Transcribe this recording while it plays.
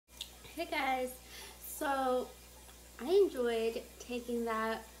Hey guys, so I enjoyed taking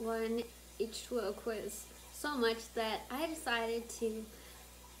that one H2O quiz so much that I decided to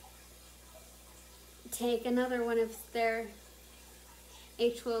take another one of their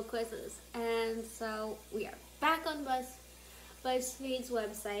H2O quizzes. And so we are back on BuzzFeed's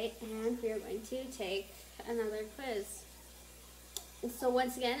website and we are going to take another quiz. So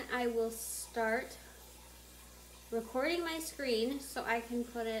once again, I will start recording my screen so I can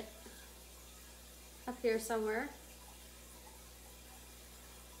put it up here somewhere.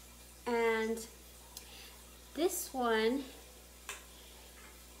 And this one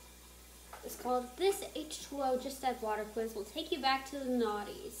is called This H2O Just Add Water Quiz Will Take You Back to the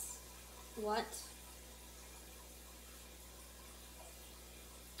Naughties. What?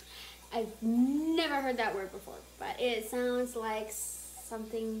 I've never heard that word before, but it sounds like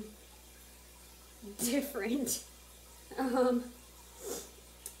something different.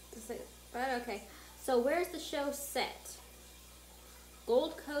 But okay. So where's the show set?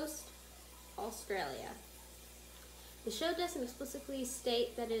 Gold Coast, Australia. The show doesn't explicitly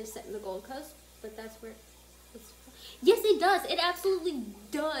state that it is set in the Gold Coast, but that's where it's... Yes, it does. It absolutely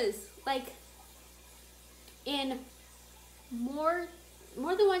does. Like, in more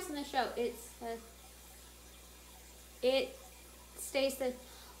than once in the show, it states that,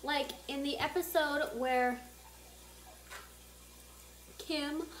 like, in the episode where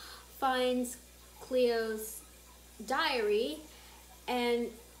Kim finds Cleo's diary and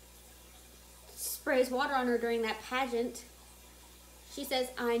sprays water on her during that pageant, she says,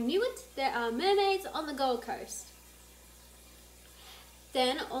 "I knew it, there are mermaids on the Gold Coast."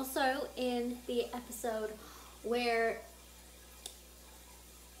 Then also in the episode where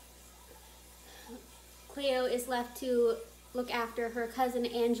Cleo is left to look after her cousin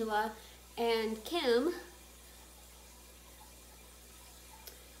Angela and Kim,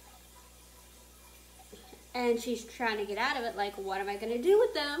 and she's trying to get out of it, like, what am I going to do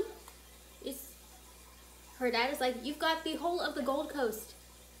with them? Her dad is like, "You've got the whole of the Gold Coast.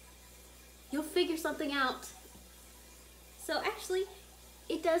 You'll figure something out." So actually,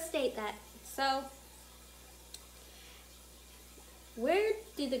 it does state that. So, where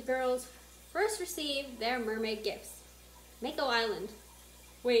do the girls first receive their mermaid gifts? Mako Island.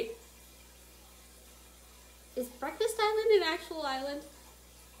 Wait. Is Breakfast Island an actual island?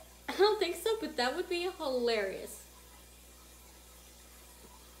 I don't think so, but that would be hilarious.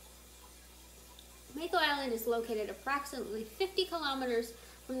 Mako Island is located approximately 50 kilometers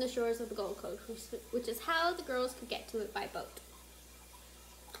from the shores of the Gold Coast, which is how the girls could get to it by boat.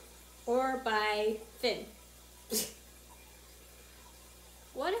 Or by fin.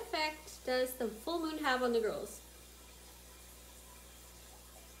 What effect does the full moon have on the girls?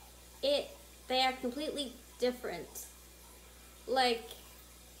 They are completely different. Like,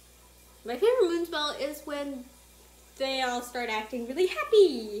 my favorite moon spell is when they all start acting really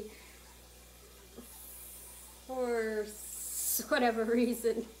happy. For whatever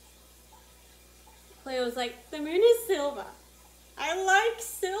reason. Cleo's like, "The moon is silver. I like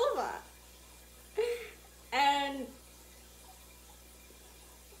silver." And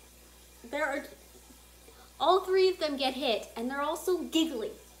there are, all three of them get hit, and they're also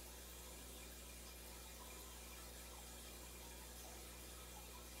giggly.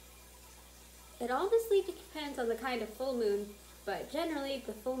 It obviously depends on the kind of full moon, but generally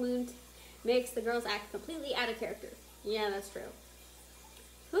the full moon makes the girls act completely out of character. Yeah, that's true.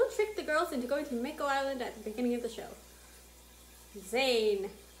 Who tricked the girls into going to Mako Island at the beginning of the show? Zane.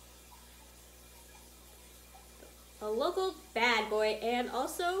 A local bad boy and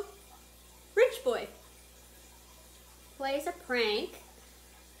also rich boy. Plays a prank.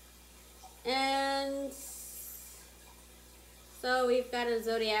 And so we've got a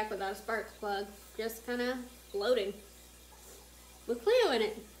Zodiac without a spark plug, just kind of floating. With Cleo in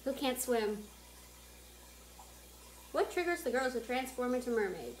it, who can't swim. What triggers the girls to transform into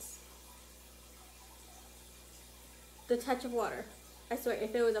mermaids? The touch of water. I swear,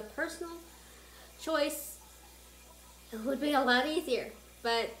 if it was a personal choice, it would be a lot easier,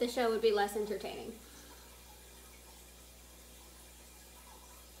 but the show would be less entertaining.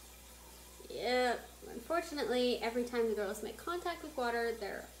 Yeah, unfortunately, every time the girls make contact with water,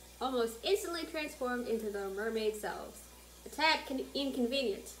 they're almost instantly transformed into their mermaid selves. A tad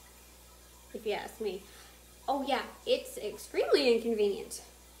inconvenient, if you ask me. Oh yeah, it's extremely inconvenient.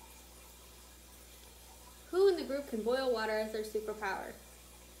 Who in the group can boil water as their superpower?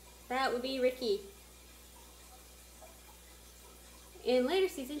 That would be Ricky. In later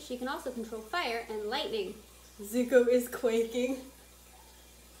seasons, she can also control fire and lightning. Zuko is quaking.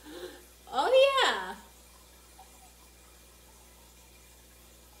 Oh yeah!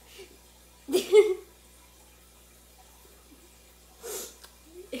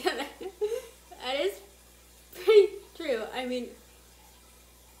 I mean,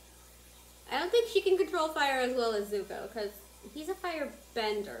 I don't think she can control fire as well as Zuko, because he's a fire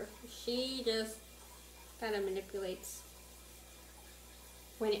bender. She just kind of manipulates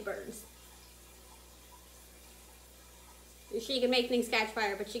when it burns. She can make things catch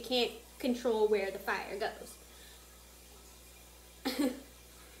fire, but she can't control where the fire goes.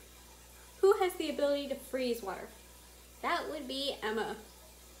 Who has the ability to freeze water? That would be Emma.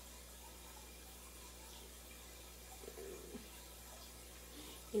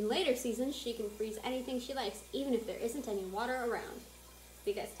 In later seasons, she can freeze anything she likes, even if there isn't any water around.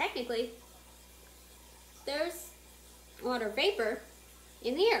 Because technically, there's water vapor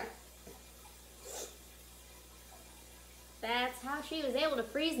in the air. That's how she was able to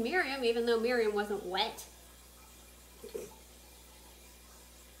freeze Miriam, even though Miriam wasn't wet.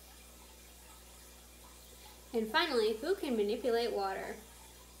 And finally, who can manipulate water?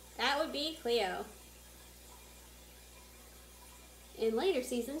 That would be Cleo. In later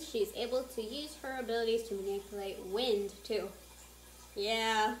seasons, she's able to use her abilities to manipulate wind, too.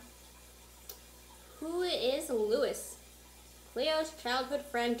 Yeah. Who is Lewis? Cleo's childhood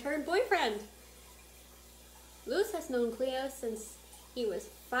friend turned boyfriend. Lewis has known Cleo since he was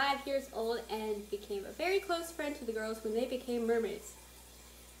 5 years old and became a very close friend to the girls when they became mermaids.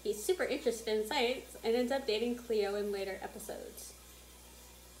 He's super interested in science and ends up dating Cleo in later episodes.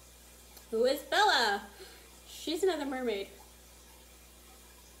 Who is Bella? She's another mermaid.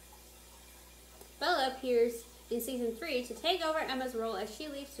 Bella appears in season 3 to take over Emma's role as she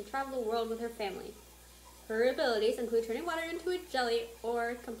leaves to travel the world with her family. Her abilities include turning water into a jelly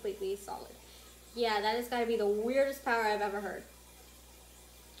or completely solid. Yeah, that has got to be the weirdest power I've ever heard.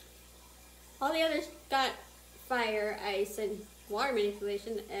 All the others got fire, ice, and water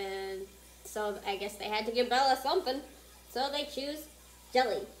manipulation, and so I guess they had to give Bella something. So they choose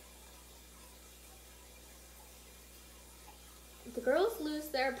jelly. The girls lose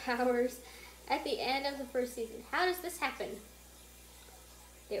their powers at the end of the first season. How does this happen?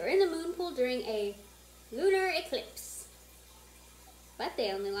 They were in the moon pool during a lunar eclipse, but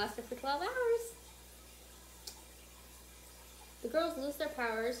they only lost it for 12 hours. The girls lose their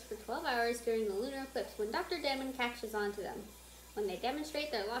powers for 12 hours during the lunar eclipse when Dr. Damon catches on to them. When they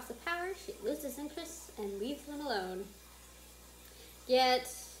demonstrate their loss of power, she loses interest and leaves them alone.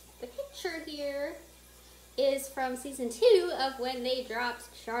 Yet, the picture here is from season 2 of when they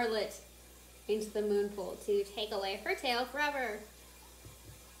dropped Charlotte into the moon pool to take away her tail forever.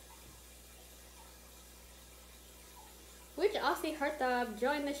 Which Aussie heartthrob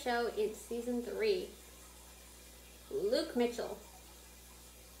joined the show in season 3? Luke Mitchell.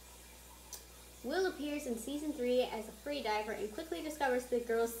 Will appears in season 3 as a free diver and quickly discovers the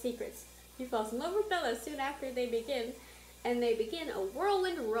girls' secrets. He falls in love with Bella soon after they begin a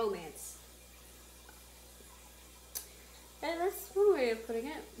whirlwind romance. And that's one way of putting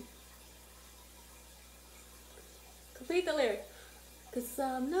it. Complete the lyric. 'Cause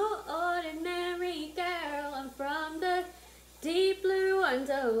I'm no ordinary girl, I'm from the deep blue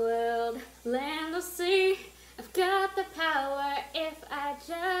underworld, land of sea. I've got the power if I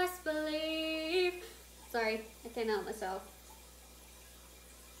just believe. Sorry, I can't help myself.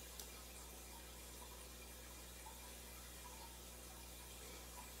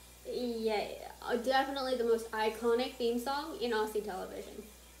 Yeah, definitely the most iconic theme song in Aussie television.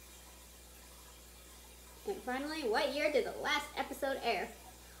 And finally, what year did the last episode air?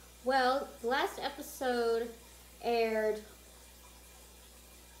 Well, the last episode aired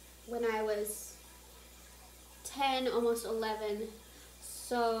when I was 10, almost 11,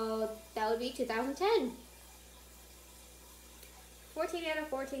 so that would be 2010. 14 out of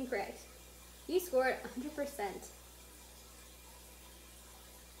 14 correct. You scored 100%.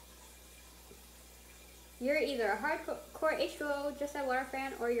 You're either a hardcore H2O Just Add Water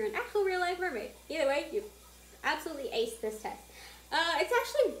fan or you're an actual real life mermaid. Either way, you absolutely aced this test. It's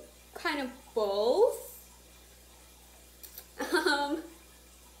actually kind of both.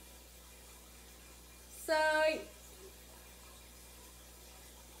 So,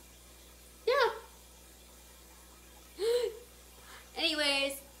 yeah.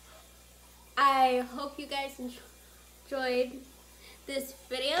 Anyways, I hope you guys enjoyed this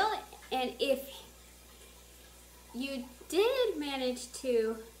video, and if you did manage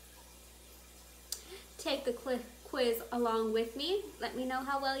to take the quiz along with me, let me know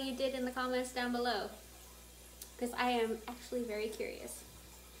how well you did in the comments down below, because I am actually very curious.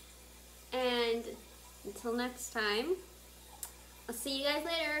 And until next time, I'll see you guys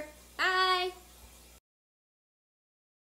later. Bye!